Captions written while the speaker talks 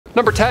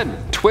Number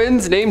 10,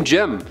 twins named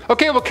Jim.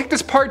 Okay, we'll kick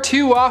this part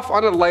 2 off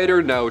on a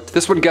lighter note.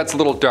 This one gets a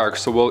little dark,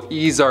 so we'll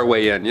ease our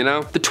way in, you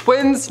know? The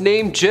twins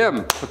named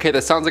Jim. Okay,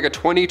 that sounds like a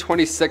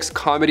 2026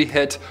 comedy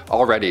hit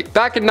already.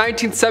 Back in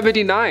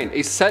 1979,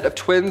 a set of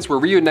twins were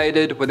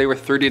reunited when they were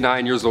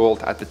 39 years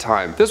old at the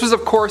time. This was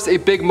of course a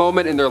big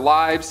moment in their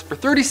lives. For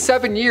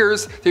 37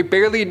 years, they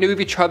barely knew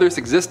of each other's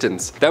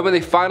existence. Then when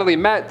they finally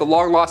met, the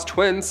long-lost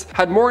twins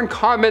had more in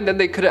common than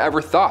they could have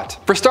ever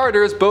thought. For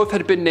starters, both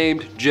had been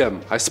named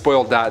Jim. I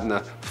spoiled that in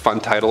the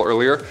fun title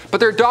earlier. But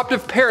their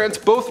adoptive parents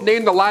both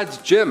named the lads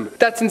Jim.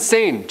 That's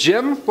insane.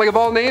 Jim? Like of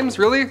all names,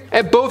 really?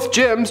 And both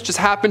Jims just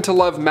happened to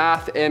love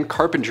math and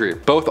carpentry.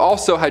 Both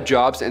also had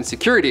jobs and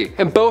security.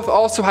 And both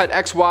also had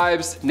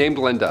ex-wives named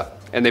Linda.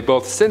 And they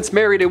both since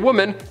married a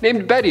woman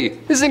named Betty.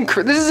 This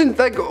isn't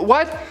like,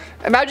 what?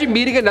 Imagine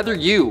meeting another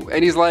you,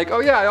 and he's like, oh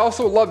yeah, I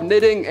also love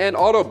knitting and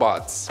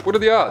Autobots. What are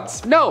the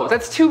odds? No,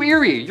 that's too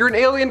eerie. You're an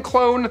alien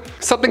clone.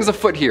 Something's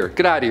afoot here.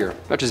 Get out of here.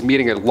 Not just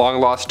meeting a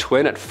long-lost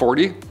twin at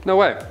 40. No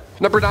way.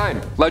 Number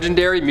 9,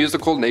 legendary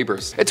musical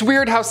neighbors. It's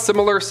weird how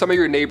similar some of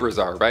your neighbors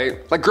are,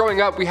 right? Like growing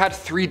up, we had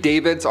 3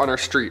 Davids on our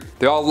street.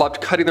 They all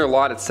loved cutting their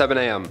lawn at 7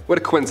 a.m. What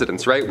a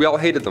coincidence, right? We all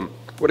hated them.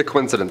 What a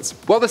coincidence.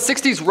 Well, the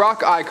 60s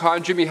rock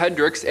icon Jimi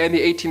Hendrix and the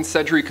 18th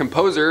century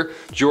composer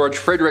George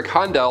Friedrich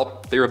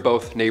Handel, they were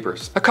both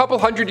neighbors. A couple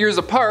hundred years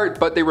apart,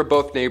 but they were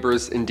both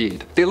neighbors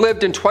indeed. They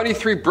lived in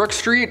 23 Brook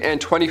Street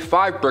and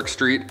 25 Brook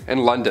Street in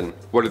London.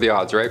 What are the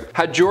odds, right?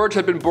 Had George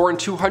been born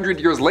 200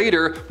 years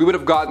later, we would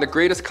have gotten the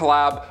greatest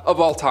collab of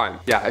all time.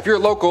 Yeah, if you're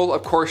local,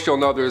 of course you'll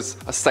know there's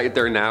a site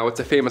there now. It's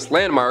a famous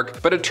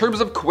landmark. But in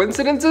terms of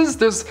coincidences,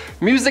 there's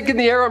music in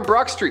the air on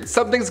Brook Street.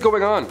 Something's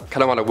going on.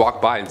 Kind of want to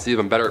walk by and see if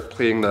I'm better at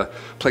playing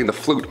the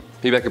flute.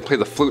 Maybe I can play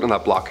the flute on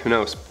that block, who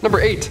knows. Number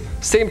 8,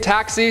 same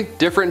taxi,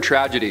 different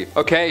tragedy.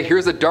 Okay,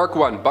 here's a dark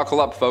one,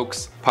 buckle up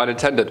folks, pun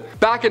intended.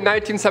 Back in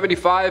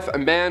 1975, a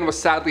man was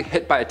sadly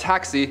hit by a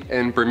taxi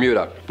in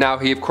Bermuda. Now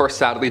he of course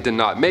sadly did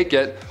not make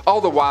it,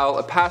 all the while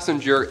a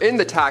passenger in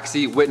the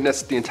taxi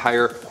witnessed the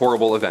entire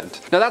horrible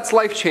event. Now that's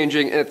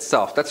life-changing in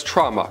itself, that's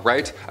trauma,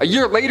 right? A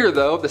year later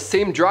though, the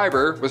same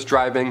driver was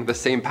driving the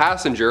same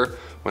passenger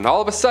when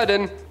all of a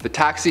sudden, the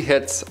taxi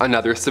hits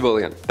another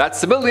civilian. That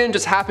civilian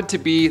just happened to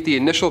be the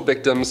initial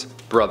victim's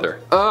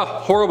brother. Ugh,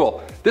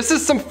 horrible. This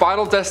is some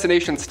Final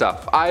Destination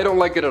stuff. I don't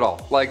like it at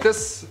all. Like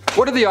this,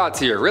 what are the odds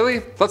here,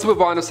 really? Let's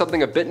move on to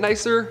something a bit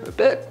nicer, a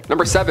bit.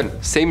 Number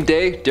 7, same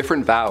day,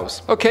 different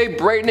vows. Okay,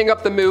 brightening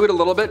up the mood a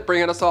little bit,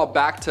 bringing us all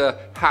back to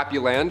happy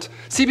land.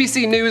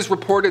 CBC News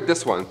reported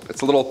this one.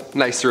 It's a little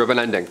nicer of an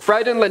ending.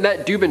 Fred and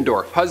Lynette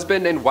Dubendorf,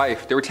 husband and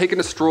wife, they were taking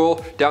a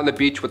stroll down the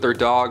beach with their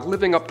dog,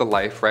 living up the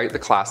life, right? The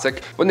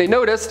classic. When they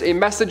noticed a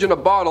message in a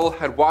bottle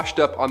had washed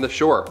up on the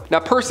shore.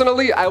 Now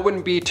personally, I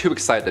wouldn't be too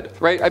excited,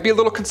 right? I'd be a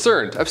little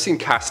concerned. I've seen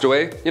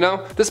Castaway, you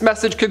know? This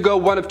message could go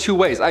one of 2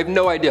 ways. I have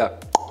no idea.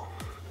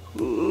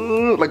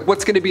 Like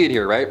what's gonna be in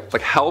here, right?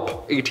 Like help,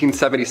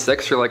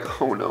 1876, you're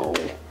like, oh no.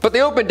 But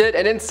they opened it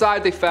and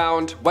inside they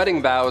found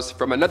wedding vows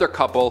from another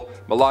couple,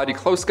 Melody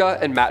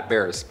Kloska and Matt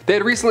Bears. They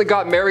had recently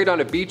got married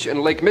on a beach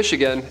in Lake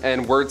Michigan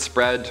and word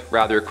spread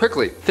rather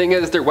quickly. Thing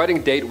is, their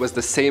wedding date was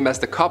the same as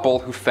the couple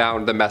who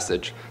found the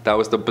message. That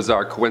was the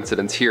bizarre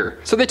coincidence here.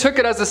 So they took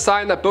it as a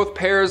sign that both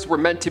pairs were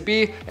meant to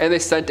be and they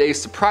sent a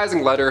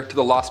surprising letter to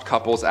the lost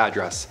couple's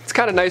address. It's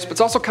kind of nice, but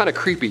it's also kind of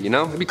creepy, you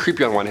know? It'd be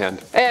creepy on one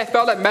hand. Hey, I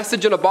found that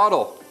message in a bottle.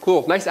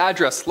 Cool, nice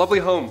address, lovely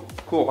home.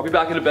 Cool, I'll be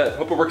back in a bit,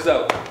 hope it works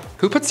out.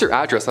 Who puts their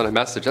address on a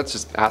message? That's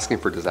just asking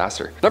for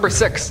disaster. Number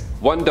 6,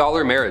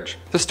 $1 marriage.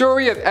 The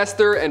story of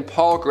Esther and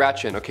Paul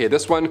Gratchen. Okay,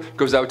 this one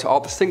goes out to all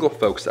the single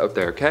folks out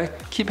there, okay?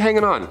 Keep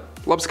hanging on.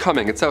 Love's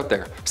coming, it's out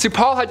there. See,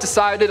 Paul had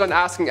decided on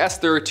asking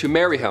Esther to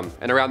marry him,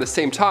 and around the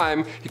same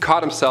time, he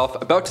caught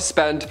himself about to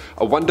spend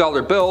a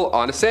 $1 bill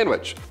on a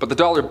sandwich. But the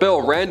dollar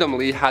bill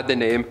randomly had the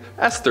name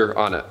Esther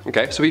on it.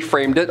 Okay, so he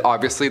framed it.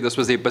 Obviously, this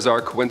was a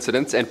bizarre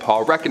coincidence, and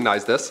Paul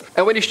recognized this.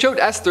 And when he showed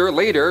Esther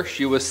later,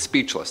 she was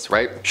speechless,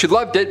 right? She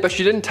loved it, but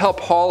she didn't tell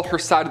Paul her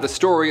side of the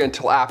story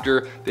until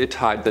after they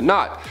tied the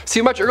knot.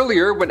 See, much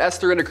earlier, when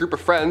Esther and a group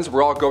of friends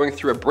were all going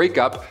through a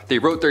breakup, they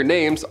wrote their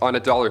names on a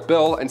dollar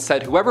bill and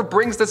said, whoever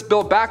brings this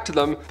bill back to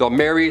them, they'll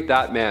marry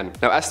that man.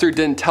 Now Esther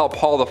didn't tell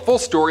Paul the full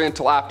story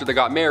until after they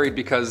got married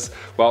because,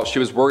 well, she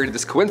was worried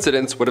this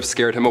coincidence would have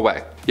scared him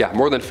away. Yeah,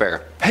 more than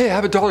fair. Hey, I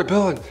have a dollar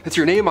bill and it's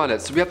your name on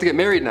it, so we have to get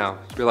married now.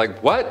 You're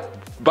like, what?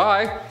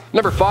 Bye.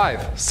 Number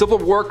 5, Civil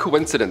War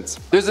coincidence.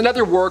 There's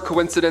another war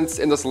coincidence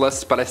in this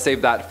list, but I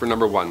saved that for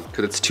number 1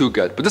 because it's too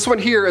good. But this one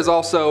here is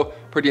also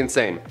pretty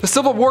insane. The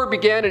Civil War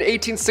began in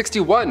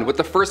 1861 with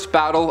the first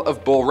Battle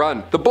of Bull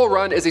Run. The Bull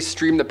Run is a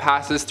stream that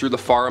passes through the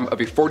farm of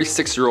a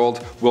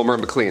 46-year-old Wilmer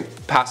McLean.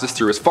 Passes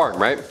through his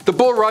farm, right? The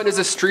Bull Run is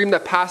a stream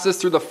that passes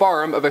through the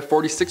farm of a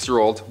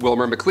 46-year-old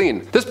Wilmer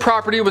McLean. This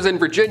property was in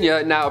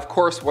Virginia. Now, of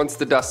course, once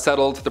the dust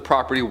settled, the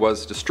property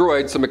was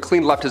destroyed, so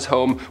McLean left his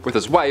home with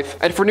his wife,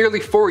 and for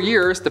nearly 4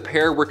 years, the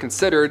pair were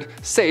considered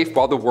safe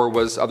while the war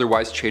was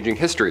otherwise changing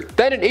history.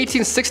 Then in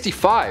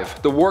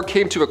 1865, the war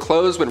came to a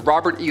close when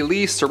Robert E.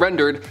 Lee surrendered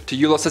surrendered to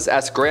Ulysses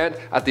S. Grant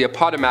at the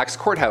Appomattox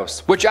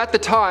Courthouse, which at the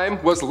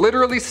time was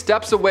literally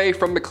steps away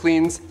from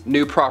McLean's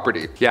new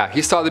property. Yeah,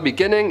 he saw the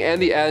beginning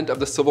and the end of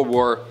the Civil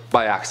War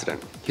by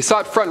accident. He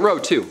saw it front row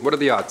too. What are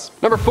the odds?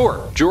 Number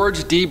 4,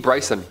 George D.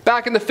 Bryson.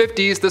 Back in the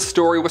 50s, this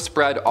story was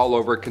spread all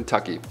over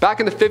Kentucky. Back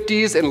in the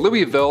 50s in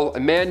Louisville, a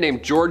man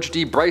named George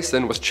D.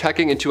 Bryson was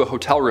checking into a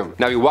hotel room.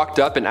 Now he walked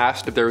up and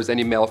asked if there was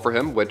any mail for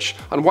him, which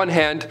on one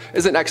hand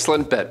is an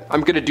excellent bit.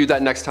 I'm gonna do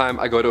that next time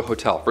I go to a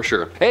hotel for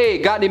sure. Hey,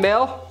 got any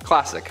mail?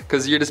 Classic,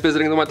 because you're just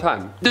visiting them one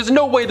time. There's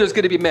no way there's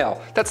gonna be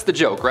mail. That's the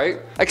joke, right?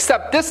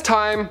 Except this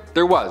time,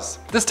 there was.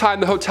 This time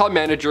the hotel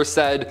manager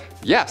said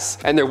yes,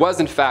 and there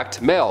was in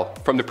fact mail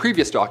from the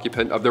previous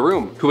occupant of the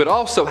room, who had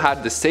also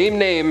had the same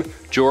name,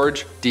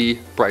 George D.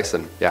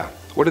 Bryson. Yeah,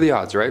 what are the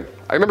odds, right?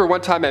 I remember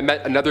one time I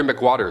met another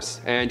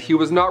McWaters, and he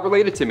was not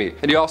related to me,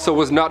 and he also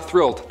was not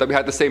thrilled that we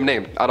had the same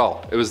name at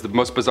all. It was the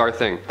most bizarre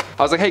thing.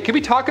 I was like, hey, can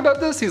we talk about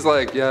this? He's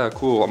like, yeah,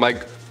 cool. I'm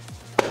like,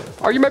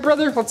 are you my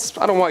brother?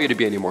 I don't want you to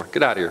be anymore.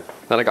 Get out of here.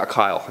 Then I got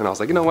Kyle, and I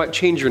was like, you know what?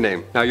 Change your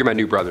name. Now you're my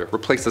new brother.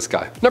 Replace this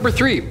guy. Number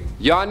 3,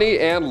 Yanni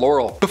and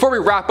Laurel. Before we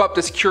wrap up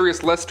this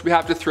curious list, we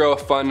have to throw a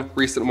fun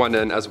recent one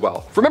in as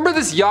well. Remember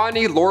this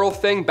Yanni Laurel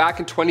thing back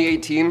in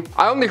 2018?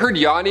 I only heard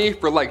Yanni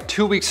for like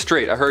 2 weeks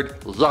straight. I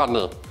heard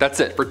Yanni. That's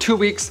it. For 2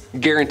 weeks,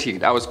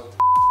 guaranteed. I was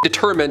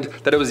determined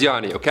that it was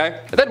Yanni,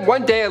 okay? And then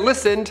one day I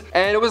listened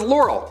and it was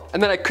Laurel,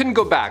 and then I couldn't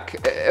go back.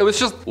 It was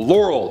just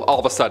Laurel all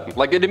of a sudden.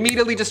 Like it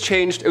immediately just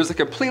changed. It was a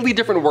completely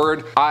different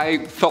word.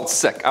 I felt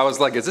sick. I was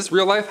like, is this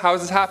real life? How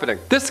is this happening?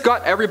 This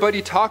got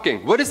everybody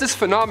talking. What is this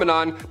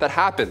phenomenon that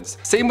happens?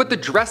 Same with the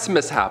dress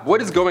mishap.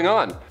 What is going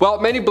on?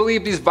 Well, many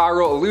believe these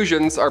viral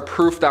illusions are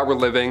proof that we're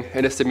living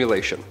in a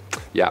simulation.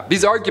 Yeah,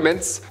 these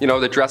arguments, you know,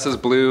 the dress is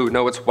blue,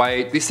 no it's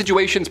white, these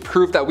situations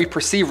prove that we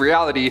perceive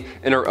reality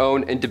in our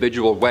own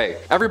individual way.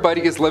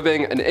 Everybody is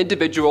living an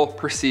individual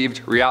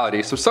perceived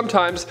reality, so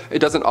sometimes it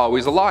doesn't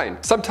always align.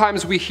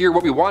 Sometimes we hear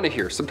what we want to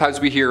hear.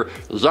 Sometimes we hear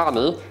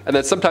Yanni, and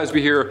then sometimes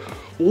we hear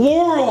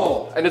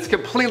Laurel, and it's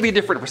completely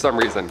different for some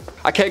reason.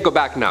 I can't go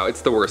back now,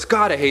 it's the worst.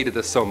 God, I hated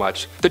this so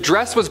much. The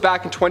dress was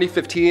back in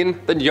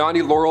 2015, then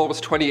Yanni Laurel was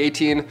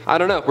 2018. I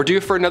don't know, we're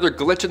due for another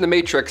glitch in the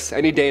matrix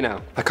any day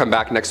now. I come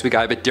back next week,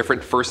 I have a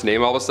different first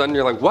name all of a sudden,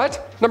 you're like,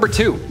 what? Number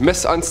 2,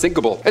 miss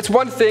unsinkable. It's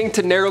one thing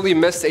to narrowly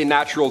miss a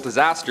natural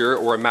disaster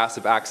or a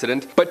massive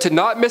accident, but to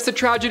not miss a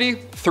tragedy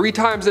 3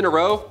 times in a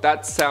row,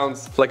 that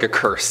sounds like a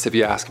curse if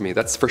you ask me.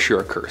 That's for sure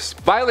a curse.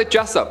 Violet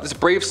Jessup, this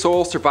brave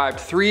soul survived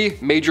 3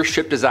 major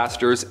ship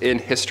disasters in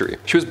history.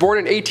 She was born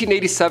in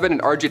 1887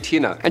 in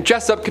Argentina, and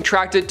Jessup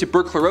contracted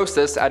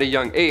tuberculosis at a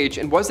young age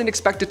and wasn't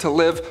expected to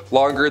live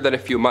longer than a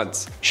few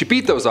months. She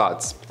beat those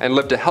odds and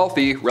lived a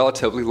healthy,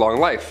 relatively long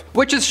life,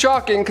 which is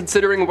shocking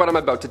considering what I'm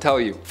about to tell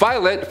you.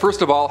 Violet,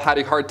 first of all, had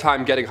a hard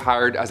time getting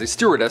hired as a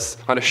stewardess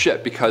on a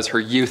ship because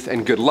her youth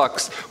and good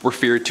looks were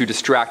feared to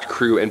distract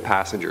crew and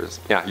passengers.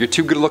 Yeah, you're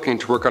too good looking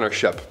to work on a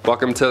ship.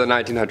 Welcome to the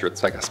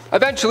 1900s, I guess.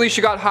 Eventually,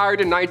 she got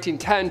hired in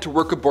 1910 to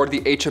work aboard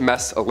the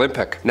HMS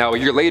Olympic. Now, a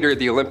year later,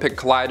 the Olympic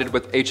collided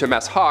with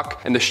HMS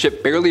Hawk, and the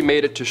ship barely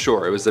made it to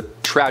shore. It was a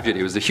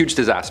tragedy. It was a huge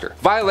disaster.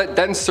 Violet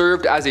then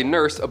served as a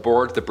nurse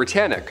aboard the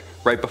Britannic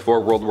right before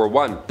World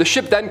War I. The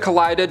ship then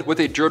collided with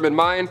a German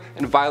mine,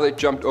 and Violet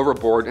jumped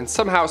overboard and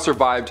somehow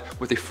survived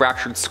with a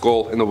fractured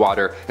skull in the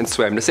water and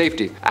swam to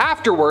safety.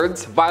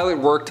 Afterwards, Violet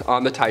worked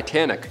on the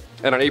Titanic,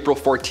 and on April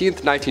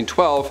 14th,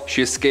 1912,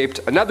 she escaped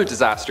another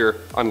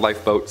disaster on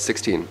lifeboat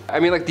 16. I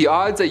mean, like, the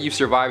odds that you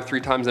survive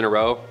 3 times in a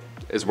row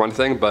is one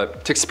thing,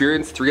 but to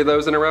experience 3 of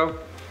those in a row?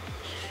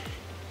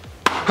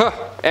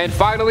 Huh. And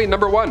finally,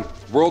 number 1,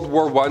 World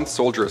War I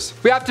soldiers.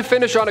 We have to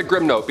finish on a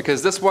grim note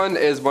because this one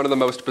is one of the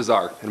most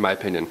bizarre, in my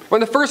opinion.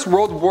 When the First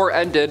World War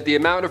ended, the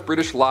amount of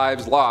British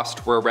lives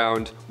lost were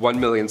around 1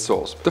 million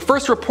souls. The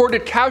first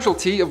reported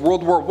casualty of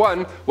World War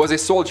I was a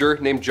soldier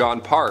named John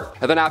Parr.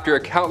 And then after a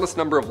countless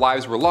number of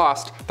lives were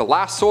lost, the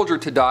last soldier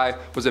to die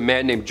was a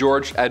man named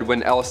George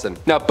Edwin Ellison.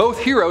 Now, both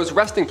heroes'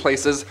 resting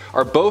places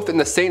are both in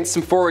the St.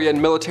 Symphorian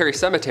Military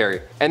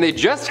Cemetery, and they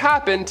just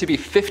happen to be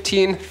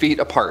 15 feet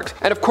apart.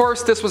 And of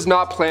course, this was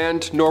not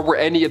planned, nor were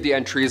any of the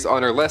entries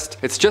on our list.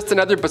 It's just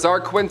another bizarre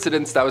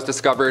coincidence that was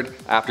discovered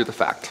after the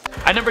fact.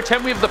 At number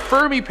 10, we have the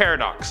Fermi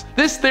paradox.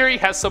 This theory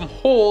has some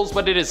holes,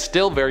 but it is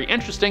still very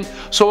interesting,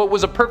 so it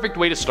was a perfect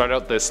way to start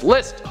out this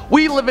list.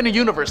 We live in a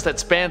universe that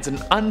spans an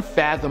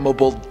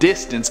unfathomable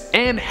distance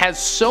and has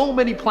so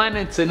many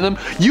planets in them,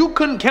 you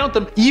couldn't count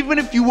them even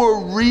if you were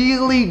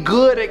really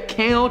good at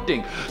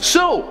counting.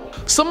 So,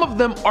 some of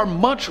them are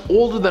much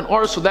older than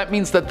ours, so that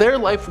means that their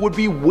life would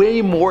be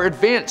way more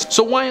advanced.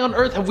 So why on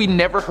earth have we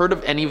never heard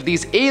of any of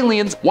these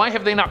aliens? Why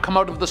have they not come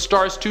out of the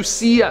stars to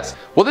see us?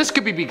 Well, this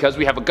could be because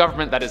we have a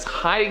government that is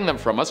hiding them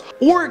from us,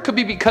 or it could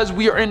be because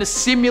we are in a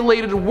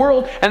simulated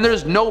world and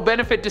there's no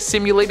benefit to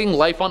simulating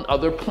life on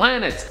other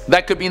planets.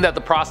 That could mean that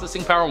the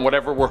processing power and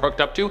whatever we're hooked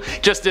up to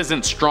just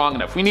isn't strong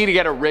enough. We need to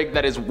get a rig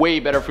that is way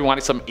better if we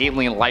wanted some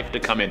alien life to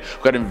come in.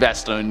 We've got to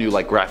invest in a new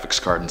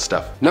graphics card and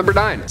stuff. Number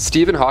 9,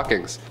 Stephen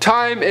Hawking.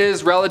 Time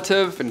is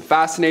relative and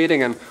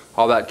fascinating, and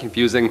all that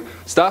confusing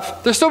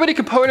stuff. There's so many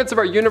components of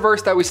our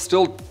universe that we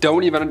still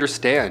don't even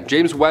understand.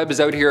 James Webb is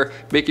out here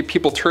making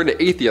people turn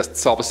to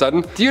atheists all of a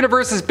sudden. The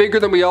universe is bigger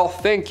than we all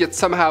think, yet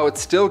somehow it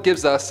still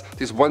gives us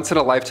these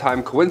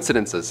once-in-a-lifetime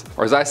coincidences.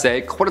 Or as I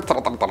say,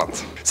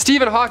 coincidence.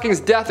 Stephen Hawking's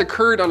death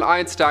occurred on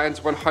Einstein's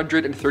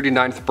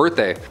 139th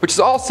birthday, which is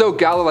also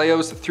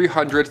Galileo's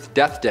 300th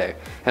death day,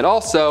 and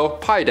also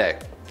Pi Day.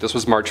 This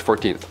was March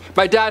 14th.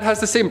 My dad has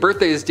the same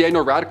birthday as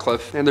Daniel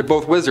Radcliffe, and they're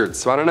both wizards,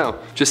 so I don't know.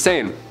 Just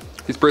saying.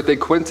 These birthday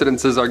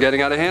coincidences are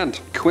getting out of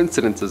hand.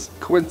 Coincidences,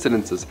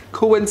 coincidences,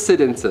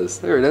 coincidences.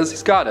 There it is,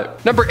 he's got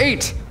it. Number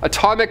 8,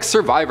 atomic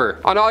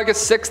survivor. On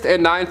August 6th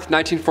and 9th,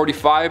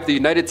 1945, the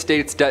United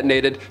States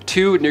detonated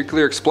 2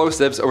 nuclear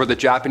explosives over the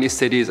Japanese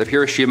cities of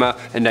Hiroshima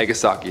and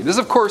Nagasaki. This,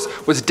 of course,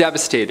 was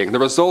devastating. The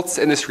results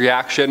in this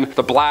reaction,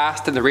 the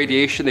blast and the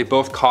radiation they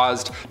both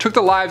caused, took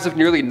the lives of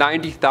nearly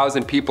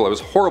 90,000 people. It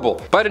was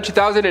horrible. But in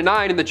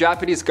 2009, the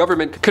Japanese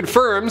government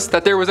confirms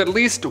that there was at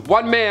least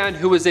one man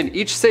who was in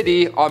each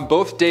city on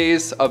both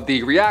days of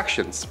the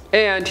reactions,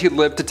 and he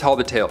lived to tell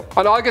the tale.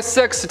 On August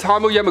 6th,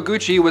 Satomu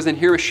Yamaguchi was in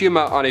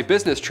Hiroshima on a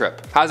business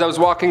trip. As I was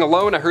walking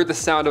alone, I heard the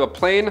sound of a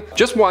plane.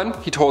 Just one,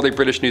 he told a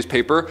British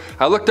newspaper.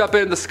 I looked up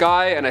into the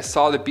sky and I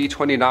saw the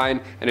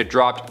B-29 and it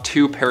dropped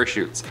 2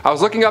 parachutes. I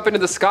was looking up into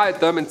the sky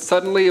at them and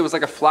suddenly it was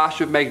like a flash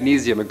of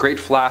magnesium, a great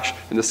flash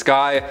in the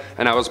sky,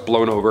 and I was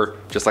blown over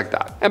just like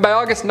that. And by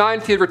August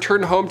 9th, he had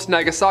returned home to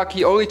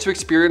Nagasaki only to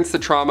experience the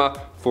trauma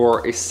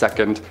for a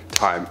second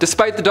time.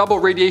 Despite the double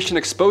radiation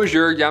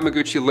exposure,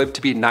 Yamaguchi lived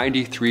to be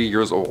 93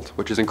 years old,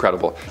 which is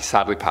incredible. He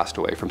sadly passed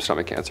away from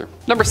stomach cancer.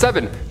 Number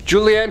 7,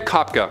 Julianne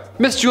Kopka.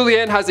 Miss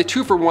Julianne has a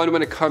 2-for-1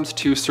 when it comes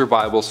to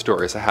survival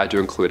stories. I had to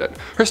include it.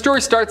 Her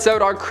story starts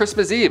out on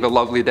Christmas Eve, a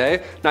lovely day,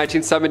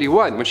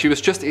 1971, when she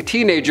was just a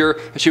teenager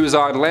and she was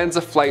on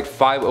Lanza Flight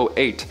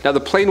 508. Now the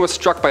plane was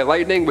struck by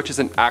lightning, which is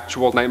an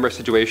actual nightmare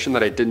situation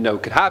that I didn't know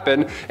could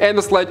happen, and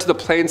this led to the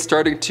plane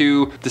starting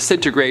to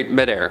disintegrate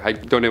midair. I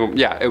don't even,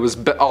 yeah, it was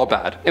all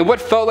bad. In what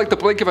felt like the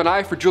blink of an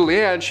eye for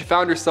Julianne, she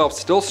found herself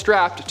still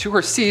strapped to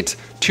her seat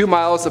 2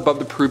 miles above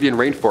the Peruvian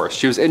rainforest.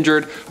 She was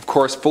injured, of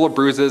course, full of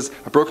bruises,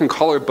 a broken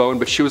collarbone,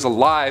 but she was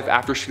alive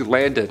after she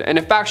landed. And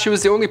in fact, she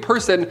was the only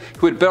person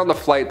who had been on the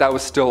flight that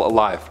was still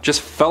alive.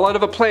 Just fell out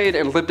of a plane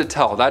and lived to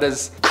tell. That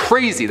is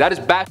crazy. That is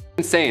bat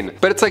insane.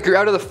 But it's like you're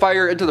out of the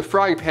fire into the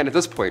frying pan at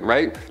this point,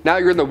 right? Now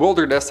you're in the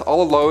wilderness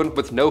all alone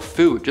with no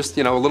food, just,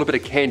 you know, a little bit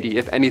of candy,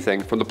 if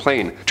anything, from the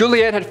plane.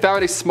 Julianne had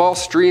found a small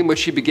stream which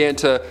she began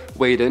to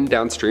wade in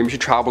downstream. She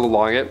traveled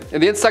along it,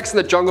 and the insects in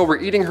the jungle were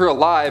eating her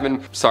alive,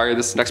 and sorry,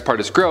 this next part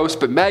is gross,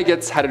 but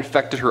maggots had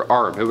infected her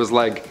arm. It was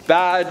like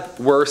bad,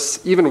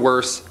 worse, even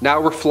worse. Now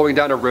we're flowing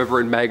down a river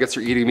and maggots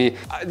are eating me.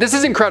 This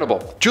is incredible.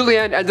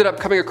 Julianne ended up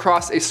coming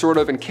across a sort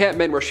of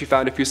encampment where she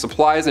found a few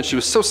supplies, and she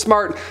was so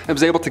smart and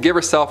was able to give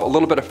herself a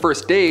little bit of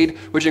first aid,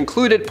 which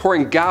included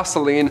pouring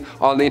gasoline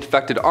on the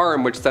infected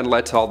arm, which then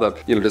led to all the,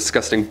 you know,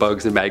 disgusting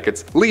bugs and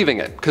maggots leaving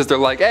it, because they're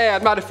like, hey,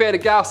 I'm not a fan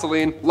of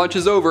gasoline, lunch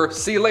is over,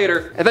 see you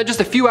later. And then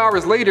just a few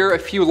hours later, a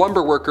few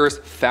lumber workers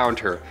found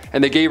her,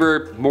 and they gave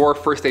her more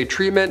first aid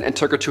treatment and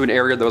took her to an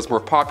area that was more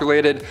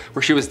populated,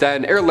 where she was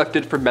then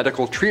airlifted for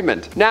medical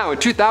treatment. Now, in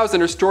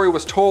 2000, her story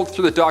was told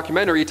through the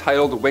documentary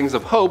titled Wings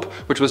of Hope,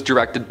 which was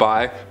directed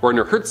by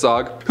Werner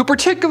Herzog, who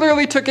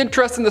particularly took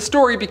interest in the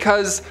story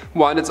because,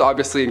 one, it's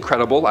obviously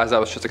incredible. As I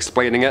was just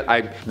explaining it,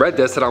 I read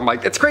this and I'm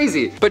like, it's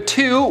crazy. But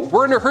 2,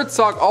 Werner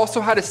Herzog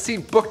also had a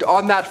seat booked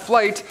on that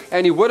flight,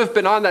 and he would have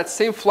been on that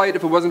same flight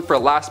if it wasn't for a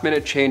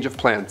last-minute change of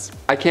plans.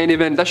 I can't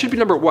even, that should be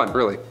number 1,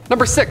 really.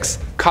 Number 6,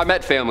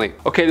 Comet family.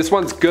 Okay, this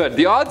one's good.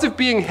 The odds of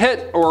being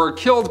hit or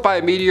killed by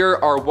a meteor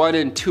are 1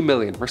 in 2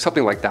 million, or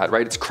something like that,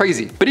 right? It's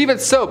crazy. But even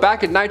so,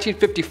 back in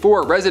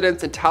 1954,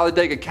 residents in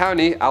Talladega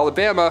County,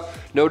 Alabama,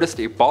 noticed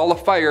a ball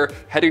of fire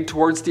heading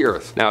towards the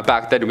Earth. Now,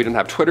 back then we didn't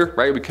have Twitter,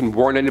 right? We couldn't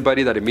warn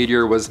anybody that a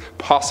meteor was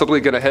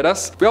possibly gonna hit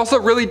us. We also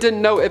really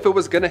didn't know if it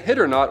was gonna hit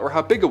or not, or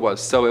how big it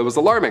was, so it was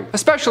alarming.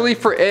 Especially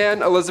for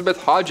Anne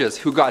Elizabeth Hodges,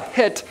 who got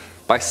hit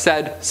by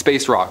said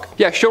space rock.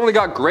 Yeah, she only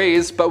got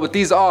grazed, but with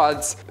these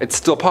odds, it's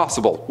still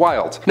possible.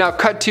 Wild. Now,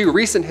 cut to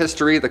recent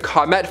history, the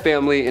Comet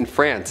family in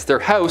France. Their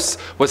house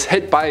was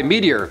hit by a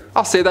meteor.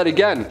 I'll say that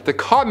again. The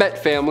Comet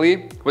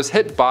family was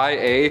hit by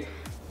a...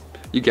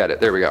 You get it,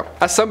 there we go.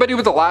 As somebody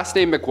with the last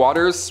name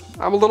McWaters,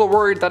 I'm a little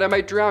worried that I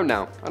might drown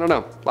now. I don't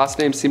know. Last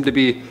names seem to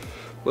be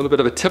a little bit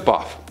of a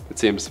tip-off, it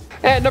seems.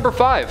 And number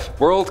 5,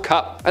 World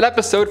Cup. An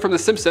episode from The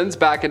Simpsons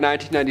back in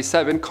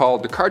 1997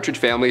 called The Cartridge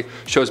Family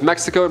shows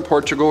Mexico and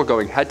Portugal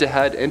going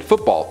head-to-head in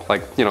football.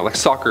 Like, you know, like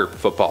soccer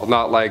football,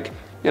 not like,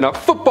 you know,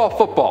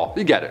 football,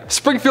 you get it.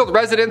 Springfield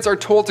residents are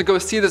told to go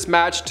see this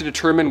match to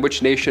determine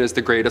which nation is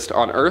the greatest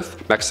on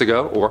Earth,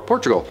 Mexico or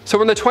Portugal. So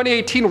when the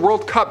 2018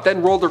 World Cup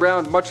then rolled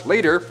around much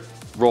later,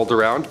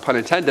 pun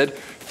intended,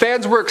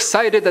 fans were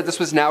excited that this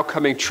was now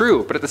coming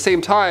true, but at the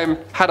same time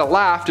had a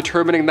laugh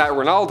determining that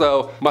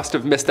Ronaldo must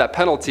have missed that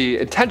penalty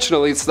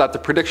intentionally so that the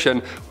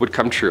prediction would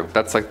come true.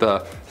 That's like the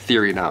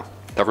theory now,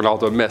 that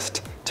Ronaldo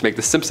missed to to make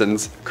The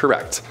Simpsons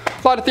correct.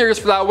 A lot of theories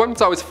for that one,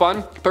 it's always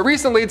fun. But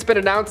recently it's been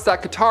announced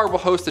that Qatar will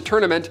host a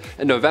tournament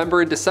in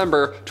November and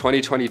December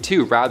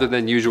 2022 rather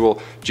than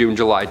usual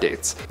June-July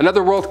dates.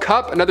 Another World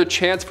Cup, another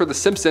chance for The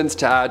Simpsons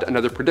to add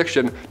another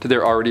prediction to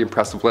their already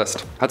impressive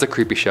list. That's a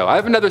creepy show. I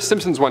have another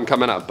Simpsons one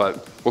coming up,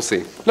 but we'll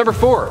see. Number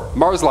 4,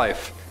 Mars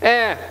life.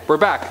 We're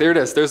back. There it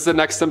is. There's the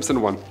next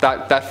Simpson one.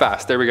 That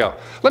fast. There we go.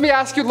 Let me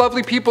ask you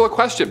lovely people a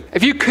question.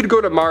 If you could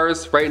go to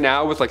Mars right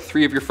now with like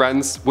 3 of your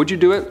friends, would you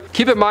do it?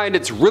 Keep in mind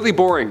it's really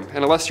boring,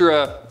 and unless you're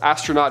an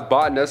astronaut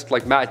botanist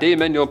like Matt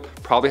Damon, you'll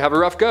probably have a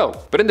rough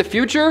go. But in the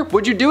future,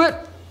 would you do it?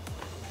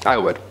 I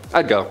would.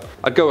 I'd go.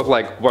 I'd go with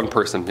like 1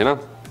 person, you know?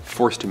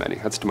 4's too many,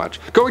 that's too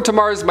much. Going to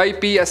Mars might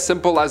be as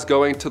simple as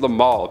going to the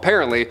mall.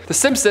 Apparently, The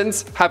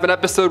Simpsons have an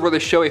episode where they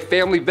show a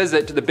family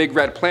visit to the Big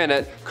Red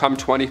Planet come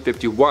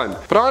 2051.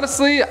 But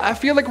honestly, I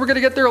feel like we're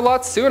gonna get there a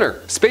lot sooner.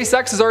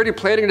 SpaceX is already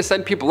planning to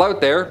send people out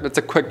there. It's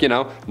a quick,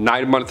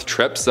 9-month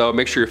trip, so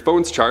make sure your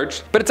phone's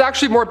charged. But it's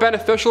actually more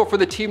beneficial for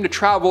the team to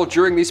travel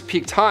during these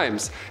peak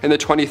times in the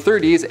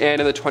 2030s and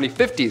in the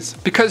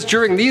 2050s. Because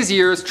during these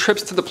years,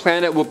 trips to the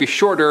planet will be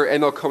shorter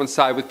and they'll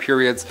coincide with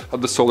periods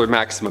of the solar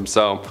maximum.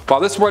 So while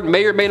this one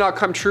may or may not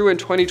come true in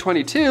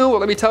 2022, well,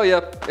 let me tell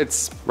you,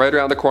 it's right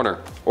around the corner.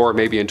 Or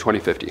maybe in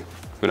 2050.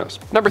 Who knows?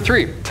 Number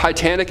 3,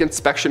 Titanic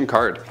inspection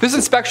card. This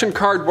inspection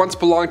card once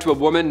belonged to a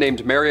woman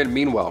named Marion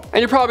Meanwell. And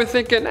you're probably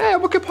thinking,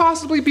 what could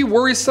possibly be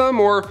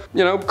worrisome or,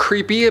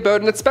 creepy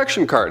about an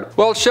inspection card?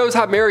 Well, it shows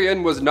how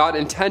Marion was not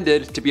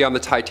intended to be on the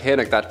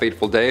Titanic that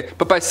fateful day,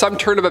 but by some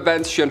turn of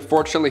events, she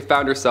unfortunately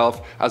found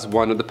herself as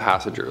one of the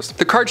passengers.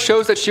 The card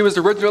shows that she was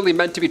originally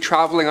meant to be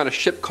traveling on a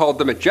ship called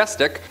the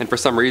Majestic, and for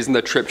some reason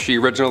the trip she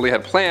originally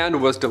had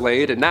planned was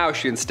delayed, and now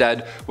she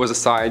instead was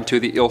assigned to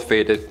the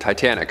ill-fated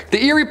Titanic.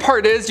 The eerie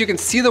part is you can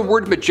see the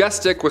word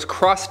Majestic was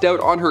crossed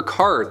out on her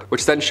card,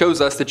 which then shows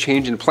us the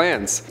change in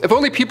plans. If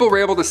only people were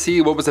able to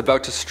see what was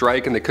about to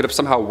strike and they could have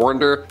somehow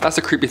warned her. That's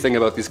the creepy thing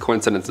about these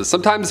coincidences.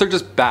 Sometimes they're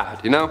just bad,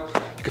 You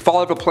could fall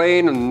out of a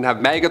plane and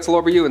have maggots all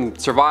over you and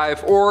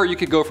survive, or you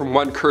could go from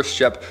one cursed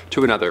ship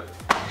to another.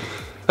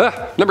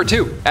 Number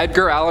 2,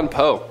 Edgar Allan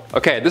Poe.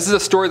 Okay, this is a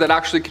story that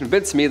actually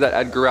convinced me that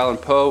Edgar Allan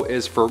Poe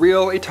is for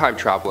real a time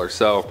traveler,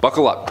 so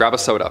buckle up, grab a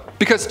soda.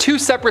 Because 2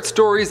 separate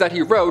stories that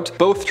he wrote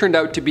both turned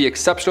out to be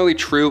exceptionally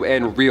true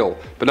and real,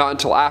 but not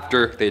until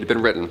after they'd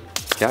been written.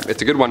 Yeah,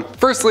 it's a good one.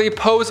 Firstly,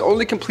 Poe's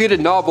only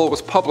completed novel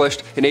was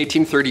published in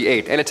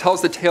 1838, and it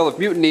tells the tale of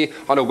mutiny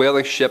on a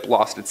whaling ship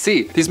lost at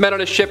sea. These men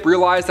on a ship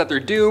realize that they're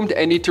doomed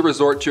and need to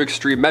resort to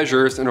extreme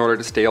measures in order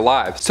to stay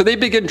alive. So they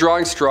begin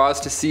drawing straws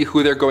to see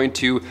who they're going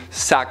to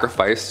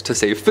sacrifice to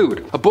save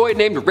food. A boy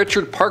named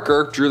Richard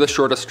Parker drew the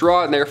shortest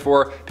straw and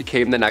therefore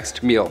became the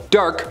next meal.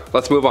 Dark,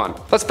 let's move on.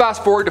 Let's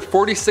fast forward to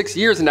 46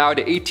 years now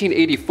to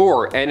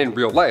 1884, and in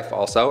real life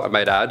also, I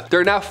might add. There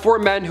are now 4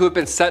 men who have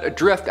been set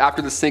adrift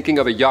after the sinking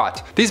of a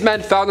yacht. These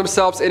men found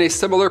themselves in a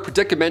similar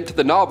predicament to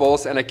the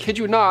novels, and I kid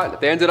you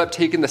not, they ended up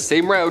taking the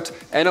same route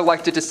and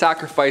elected to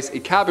sacrifice a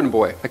cabin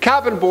boy. A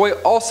cabin boy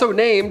also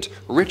named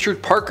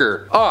Richard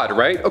Parker. Odd,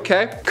 right?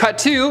 Okay. Cut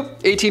to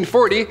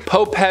 1840,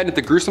 Poe penned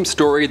the gruesome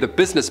story The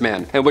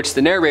Businessman, in which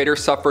the narrator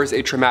suffers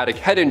a traumatic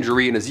head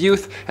injury in his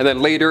youth, and then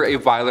later a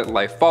violent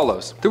life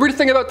follows. The weird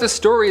thing about this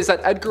story is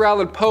that Edgar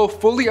Allan Poe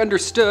fully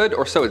understood,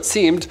 or so it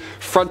seemed,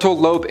 frontal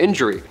lobe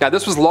injury. Now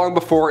this was long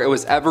before it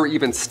was ever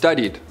even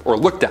studied or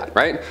looked at,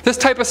 right?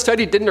 This type of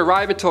study didn't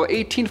arrive until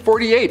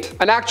 1848.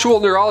 An actual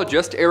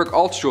neurologist, Eric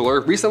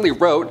Altschuler, recently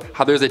wrote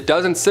how there's a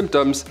dozen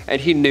symptoms and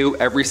he knew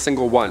every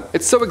single one.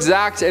 It's so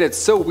exact and it's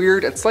so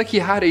weird, it's like he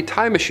had a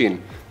time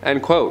machine.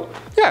 End quote.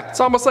 Yeah, it's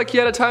almost like he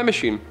had a time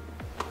machine.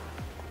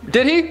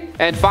 Did he?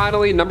 And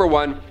finally, number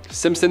 1,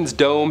 Simpsons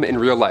dome in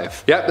real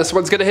life. Yep, this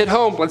one's gonna hit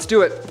home. Let's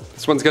do it.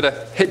 This one's gonna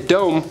hit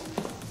dome.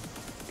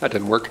 That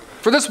didn't work.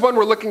 For this one,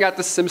 we're looking at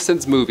the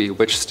Simpsons movie,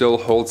 which still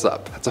holds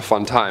up. That's a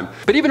fun time.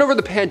 But even over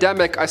the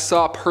pandemic, I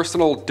saw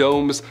personal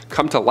domes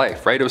come to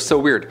life, right? It was so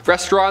weird.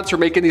 Restaurants were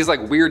making these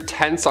like weird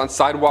tents on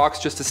sidewalks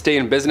just to stay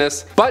in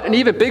business. But an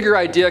even bigger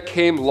idea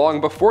came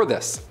long before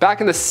this.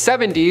 Back in the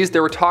 70s,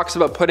 there were talks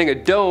about putting a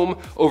dome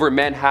over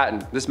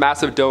Manhattan. This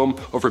massive dome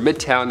over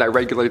Midtown that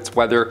regulates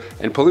weather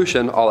and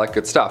pollution, all that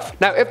good stuff.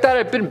 Now, if that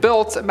had been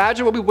built,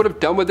 imagine what we would have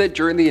done with it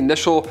during the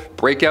initial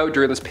breakout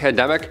during this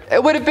pandemic.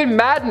 It would have been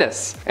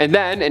madness. And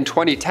then in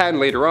 2010,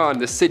 later on,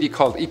 the city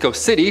called Eco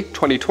City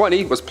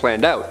 2020 was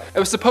planned out. It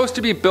was supposed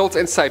to be built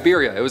in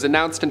Siberia. It was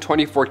announced in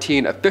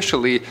 2014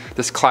 officially,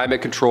 this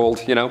climate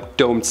controlled,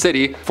 domed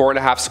city,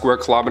 4.5 square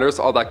kilometers,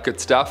 all that good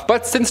stuff.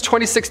 But since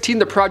 2016,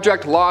 the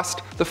project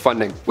lost the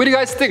funding. What do you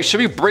guys think? Should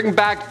we bring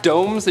back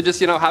domes and just,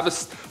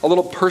 have a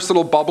little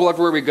personal bubble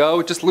everywhere we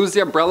go? Just lose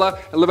the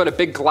umbrella and live in a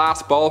big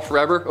glass ball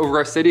forever over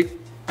our city?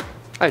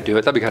 I'd do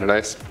it, that'd be kind of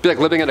nice. Be like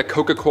living in a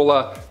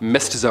Coca-Cola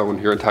mist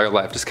zone your entire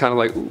life. Just kind of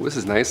like, ooh, this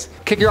is nice.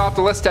 Kicking off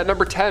the list at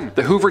number 10,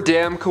 the Hoover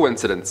Dam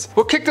coincidence.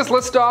 We'll kick this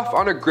list off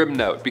on a grim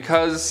note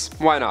because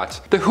why not?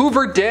 The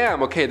Hoover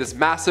Dam, okay, this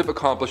massive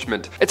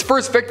accomplishment. Its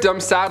first victim,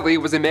 sadly,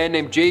 was a man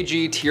named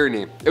J.G.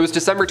 Tierney. It was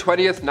December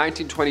 20th,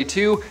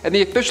 1922, and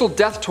the official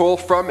death toll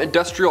from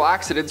industrial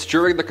accidents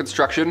during the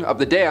construction of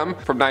the dam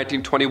from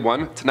 1921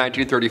 to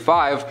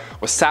 1935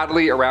 was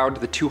sadly around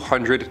the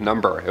 200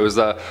 number. It was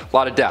a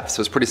lot of deaths, it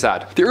was pretty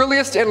sad. The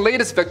earliest and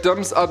latest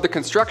victims of the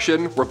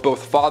construction were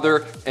both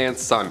father and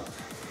son.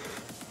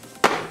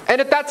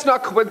 And if that's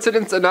not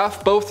coincidence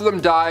enough, both of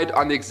them died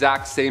on the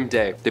exact same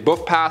day. They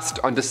both passed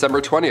on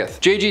December 20th.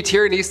 J.G.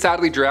 Tierney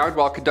sadly drowned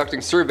while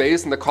conducting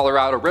surveys in the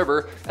Colorado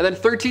River, and then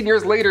 13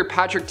 years later,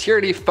 Patrick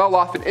Tierney fell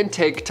off an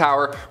intake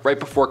tower right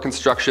before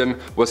construction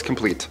was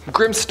complete.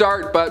 Grim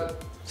start,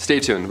 but stay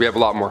tuned, we have a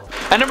lot more.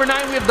 At number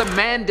 9, we have the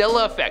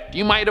Mandela effect.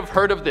 You might have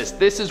heard of this.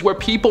 This is where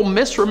people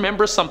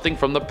misremember something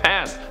from the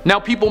past. Now,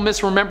 people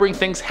misremembering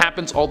things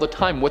happens all the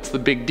time. What's the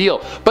big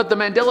deal? But the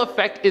Mandela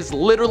effect is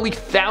literally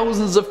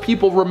thousands of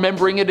people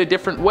remembering it a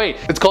different way.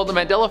 It's called the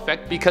Mandela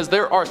effect because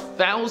there are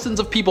thousands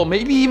of people,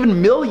 maybe even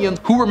millions,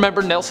 who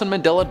remember Nelson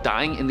Mandela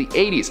dying in the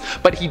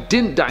 80s. But he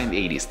didn't die in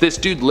the 80s. This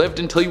dude lived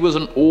until he was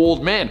an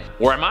old man.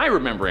 Or am I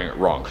remembering it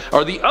wrong?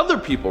 Are the other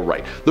people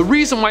right? The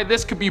reason why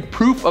this could be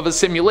proof of a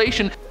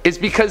simulation is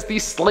because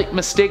these slight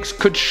mistakes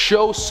could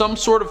show some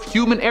sort of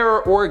human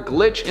error or a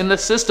glitch in the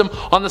system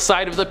on the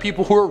side of the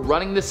people who are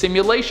running the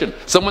simulation.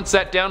 Someone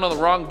sat down on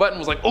the wrong button and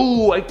was like,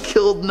 oh, I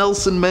killed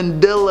Nelson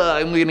Mandela.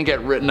 I'm gonna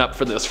get written up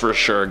for this for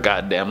sure.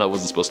 God damn, that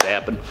wasn't supposed to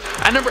happen.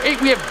 At number 8,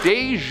 we have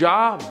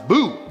Deja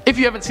Vu. If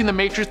you haven't seen The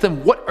Matrix,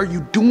 then what are you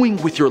doing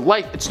with your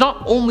life? It's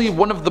not only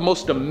one of the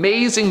most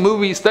amazing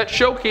movies that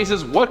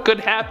showcases what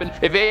could happen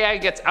if AI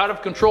gets out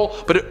of control,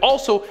 but it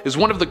also is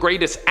one of the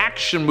greatest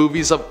action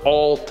movies of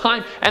all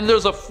time. And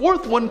there's a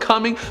fourth one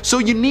coming, so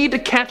you need to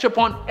catch up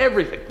on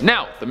everything.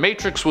 Now, The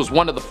Matrix was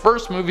one of the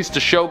first movies to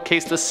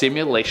showcase the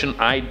simulation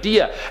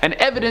idea, and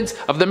evidence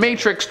of The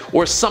Matrix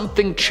or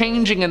something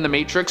changing in The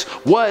Matrix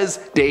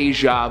was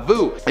deja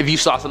vu. If you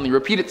saw something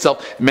repeat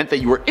itself, it meant that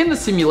you were in the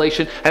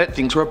simulation and that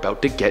things were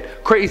about to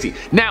get crazy.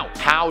 Now,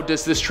 how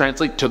does this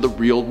translate to the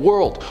real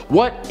world?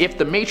 What if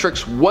The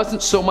Matrix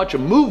wasn't so much a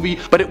movie,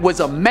 but it was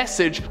a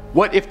message?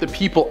 What if the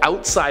people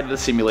outside of the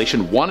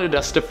simulation wanted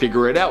us to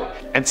figure it out?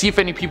 And see if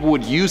any people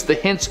would use the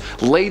hints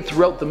laid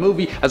throughout the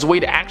movie as a way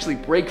to actually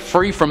break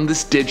free from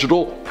this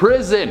digital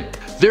prison.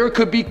 There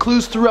could be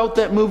clues throughout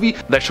that movie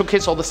that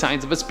showcase all the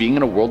signs of us being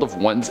in a world of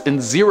ones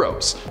and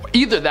zeros.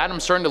 Either that, I'm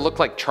starting to look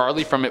like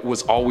Charlie from It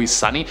Was Always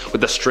Sunny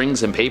with the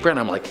strings and paper, and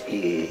I'm like,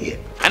 eh.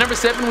 At number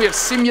 7, we have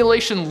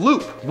simulation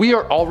loop. We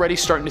are already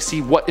starting to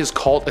see what is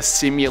called a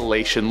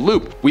simulation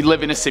loop. We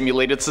live in a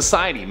simulated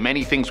society.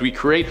 Many things we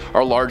create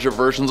are larger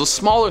versions of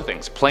smaller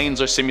things.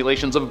 Planes are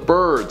simulations of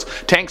birds.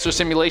 Tanks are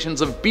simulations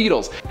of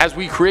beetles. As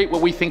we create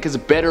what we think is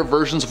better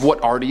versions of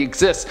what already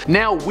exists.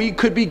 Now we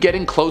could be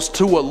getting close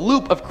to a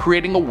loop of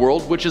creating a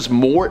world which is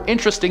more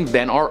interesting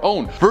than our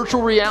own.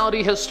 Virtual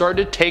reality has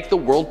started to take the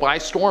world by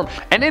storm,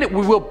 and in it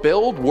we will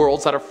build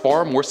worlds that are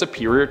far more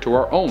superior to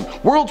our own.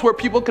 Worlds where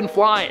people can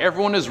fly,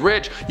 everyone is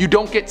rich, you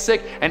don't get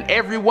sick, and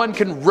everyone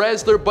can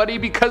res their buddy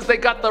because they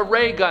got the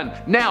ray gun.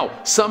 Now,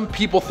 some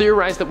people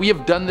theorize that we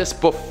have done this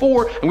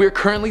before and we are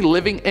currently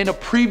living in a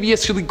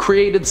previously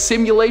created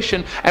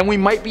simulation, and we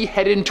might be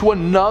headed into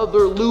another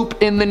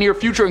loop in the near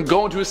future and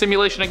go into a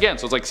simulation again.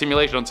 So it's like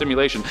simulation on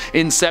simulation.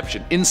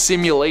 Inception. In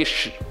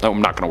simulation. Oh,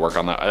 I'm not gonna work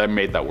on that. I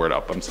made that word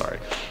up. I'm sorry.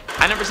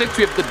 At number 6,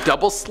 we have the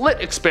double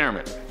slit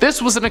experiment.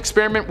 This was an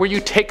experiment where you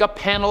take a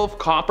panel of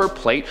copper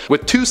plate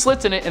with 2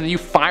 slits in it and then you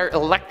fire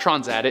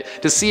electrons at it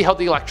to see how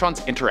the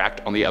electrons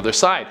interact on the other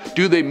side.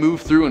 Do they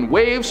move through in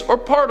waves or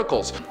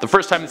particles? The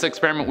first time this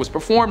experiment was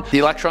performed, the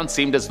electrons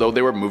seemed as though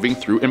they were moving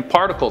through in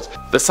particles.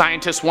 The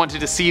scientists wanted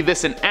to see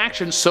this in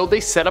action, so they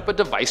set up a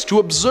device to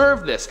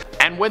observe this.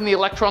 And when the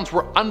electrons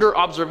were under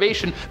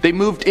observation, they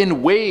moved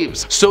in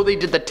waves. So they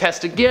did the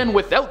test again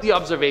without the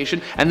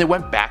observation and they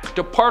went back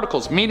to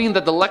particles, meaning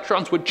that the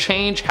electrons would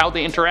change how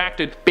they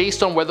interacted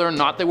based on whether or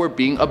not they were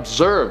being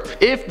observed.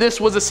 If this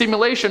was a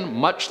simulation,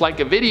 much like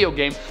a video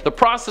game, the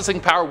processing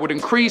power would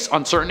increase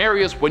on certain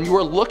areas when you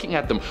were looking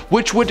at them,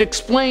 which would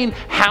explain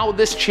how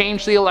this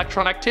changed the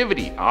electron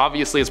activity.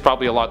 Obviously, it's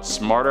probably a lot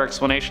smarter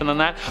explanation than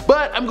that,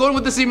 but I'm going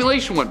with the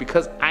simulation one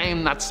because I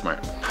am not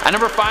smart. At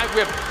number 5,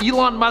 we have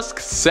Elon Musk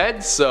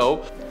said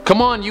so. Come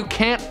on, you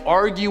can't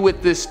argue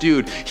with this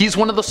dude. He's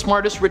one of the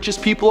smartest,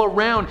 richest people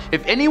around.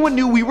 If anyone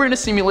knew we were in a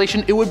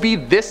simulation, it would be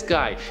this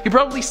guy. He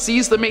probably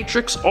sees the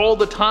Matrix all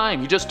the time.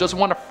 He just doesn't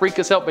want to freak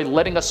us out by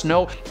letting us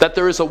know that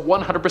there is a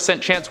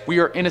 100% chance we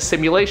are in a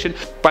simulation,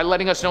 by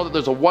letting us know that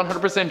there's a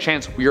 100%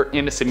 chance we are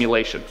in a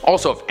simulation.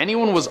 Also, if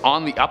anyone was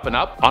on the up and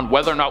up on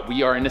whether or not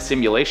we are in a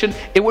simulation,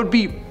 it would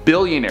be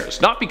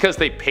billionaires. Not because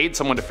they paid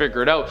someone to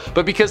figure it out,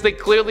 but because they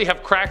clearly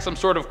have cracked some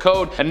sort of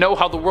code and know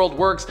how the world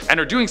works and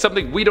are doing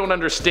something we don't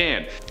understand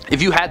understand.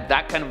 If you had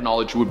that kind of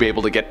knowledge, you would be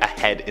able to get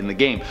ahead in the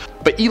game.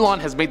 But Elon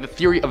has made the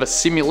theory of a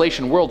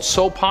simulation world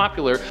so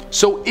popular,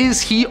 so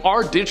is he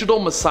our digital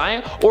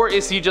messiah, or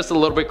is he just a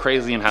little bit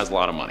crazy and has a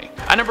lot of money?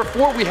 At number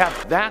 4 we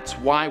have That's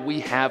Why We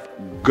Have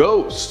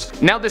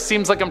Ghosts. Now this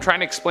seems like I'm trying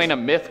to explain a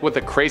myth with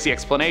a crazy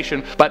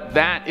explanation, but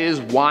that is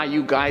why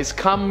you guys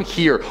come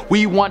here.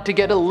 We want to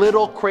get a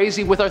little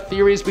crazy with our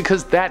theories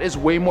because that is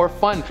way more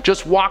fun.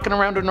 Just walking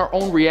around in our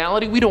own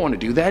reality, we don't want to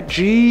do that,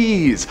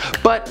 jeez.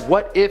 But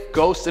what if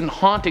ghosts and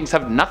hauntings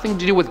have nothing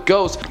to do with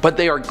ghosts, but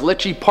they are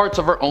glitchy parts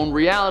of our own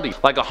reality?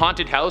 Like a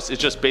haunted house is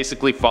just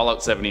basically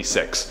Fallout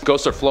 76.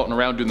 Ghosts are floating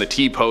around doing the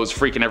T-pose,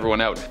 freaking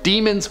everyone out.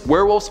 Demons,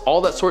 werewolves,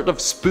 all that sort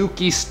of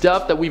spooky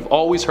stuff that we've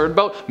always heard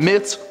about,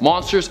 myths,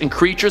 monsters, and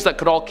creatures that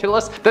could all kill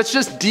us, that's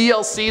just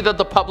DLC that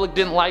the public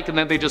didn't like and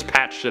then they just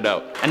patched it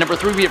out. And number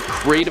 3 we have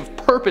creative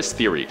purpose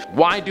theory.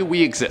 Why do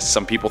we exist?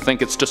 Some people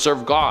think it's to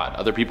serve God,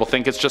 other people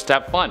think it's just to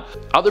have fun,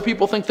 other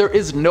people think there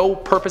is no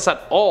purpose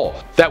at all,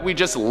 that we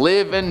just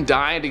live and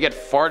die to get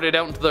farted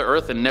out into the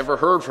earth and never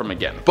heard from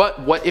again. But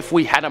what if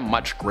we had a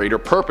much greater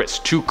purpose?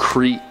 To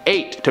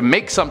create, to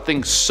make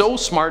something so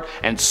smart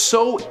and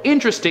so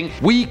interesting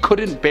we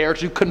couldn't bear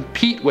to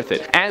compete with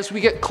it. As we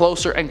get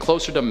closer and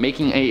closer to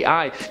making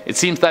AI, it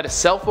seems that a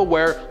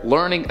self-aware,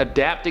 learning,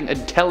 adapting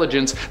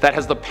intelligence that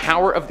has the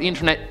power of the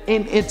internet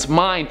in its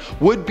mind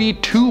would be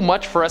too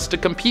much for us to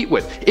compete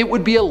with. It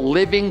would be a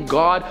living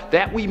god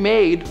that we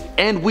made,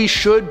 and we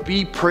should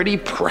be pretty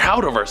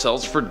proud of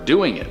ourselves for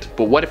doing it.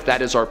 But what if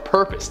that is our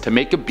purpose? To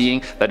make a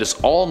being that is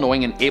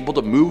all-knowing and able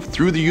to move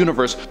through the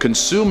universe,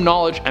 consume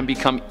knowledge, and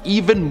become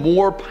even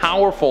more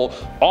powerful,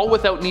 all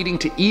without needing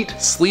to eat,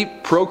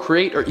 sleep,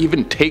 procreate, or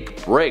even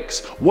take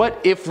breaks. What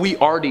if we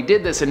already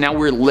did this and now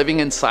we're living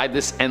inside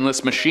this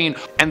endless machine,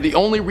 and the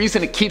only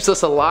reason it keeps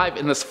us alive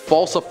in this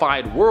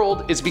falsified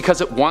world is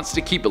because it wants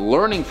to keep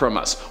learning from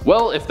us?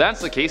 Well, if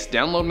that's the case,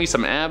 download me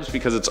some abs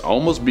because it's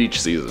almost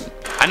beach season.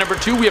 At number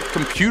 2 we have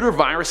computer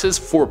viruses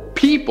for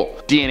people.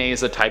 DNA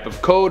is a type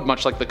of code,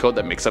 much like the code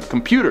that makes up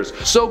computers.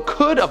 So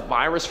could a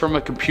virus from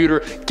a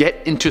computer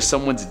get into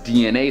someone's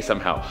DNA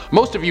somehow?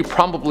 Most of you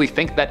probably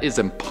think that is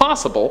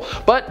impossible,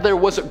 but there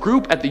was a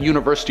group at the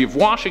University of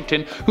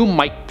Washington who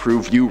might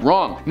prove you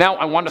wrong. Now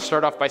I want to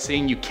start off by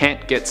saying you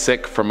can't get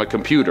sick from a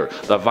computer.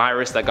 The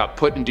virus that got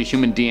put into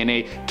human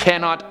DNA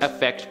cannot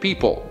affect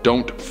people.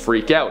 Don't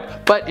freak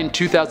out. But in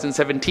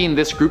 2017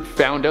 this group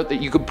found out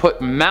that you could put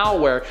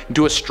malware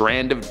into a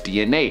strand of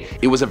DNA.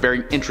 It was a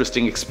very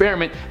interesting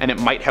experiment, and it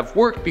might have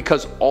worked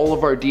because all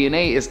of our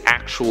DNA is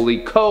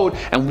actually code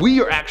and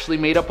we are actually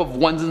made up of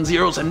ones and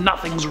zeros and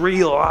nothing's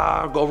real.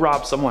 Go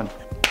rob someone.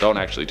 Don't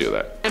actually do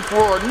that. And for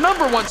our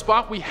number 1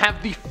 spot we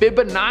have the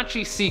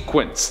Fibonacci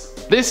sequence.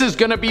 This is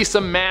gonna be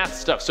some math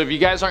stuff, so if you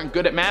guys aren't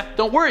good at math,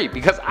 don't worry,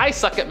 because I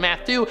suck at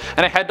math too,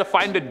 and I had to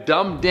find a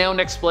dumbed down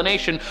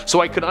explanation so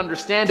I could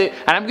understand it,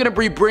 and I'm gonna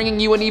be bringing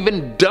you an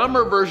even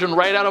dumber version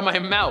right out of my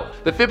mouth.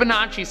 The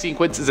Fibonacci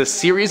sequence is a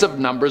series of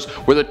numbers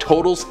where the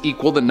totals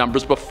equal the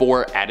numbers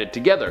before added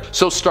together.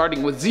 So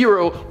starting with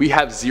 0, we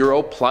have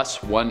 0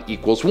 plus 1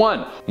 equals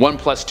 1, 1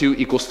 plus 2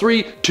 equals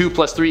 3, 2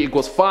 plus 3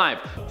 equals 5,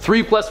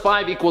 3 plus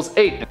 5 equals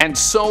 8, and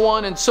so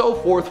on and so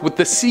forth, with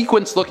the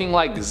sequence looking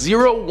like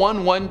 0,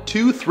 1, 1,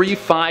 2, 3,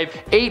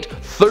 5, 8,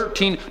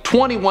 13,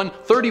 21,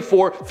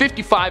 34,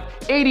 55,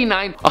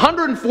 89,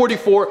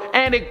 144,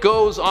 and it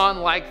goes on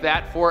like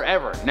that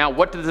forever. Now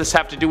what does this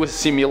have to do with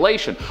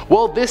simulation?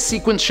 Well, this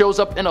sequence shows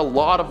up in a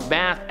lot of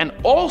math and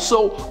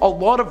also a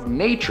lot of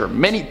nature.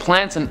 Many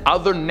plants and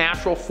other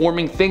natural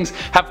forming things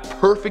have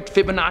perfect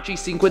Fibonacci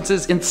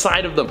sequences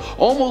inside of them,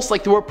 almost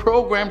like they were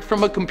programmed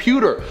from a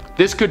computer.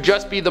 This could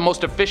just be the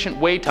most efficient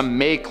way to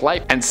make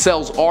life and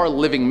cells are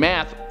living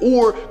math,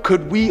 or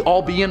could we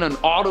all be in an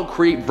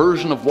auto-create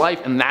version of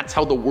life and that's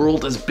how the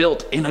world is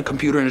built in a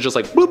computer and it's just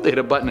like boop, they hit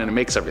a button and it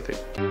makes everything.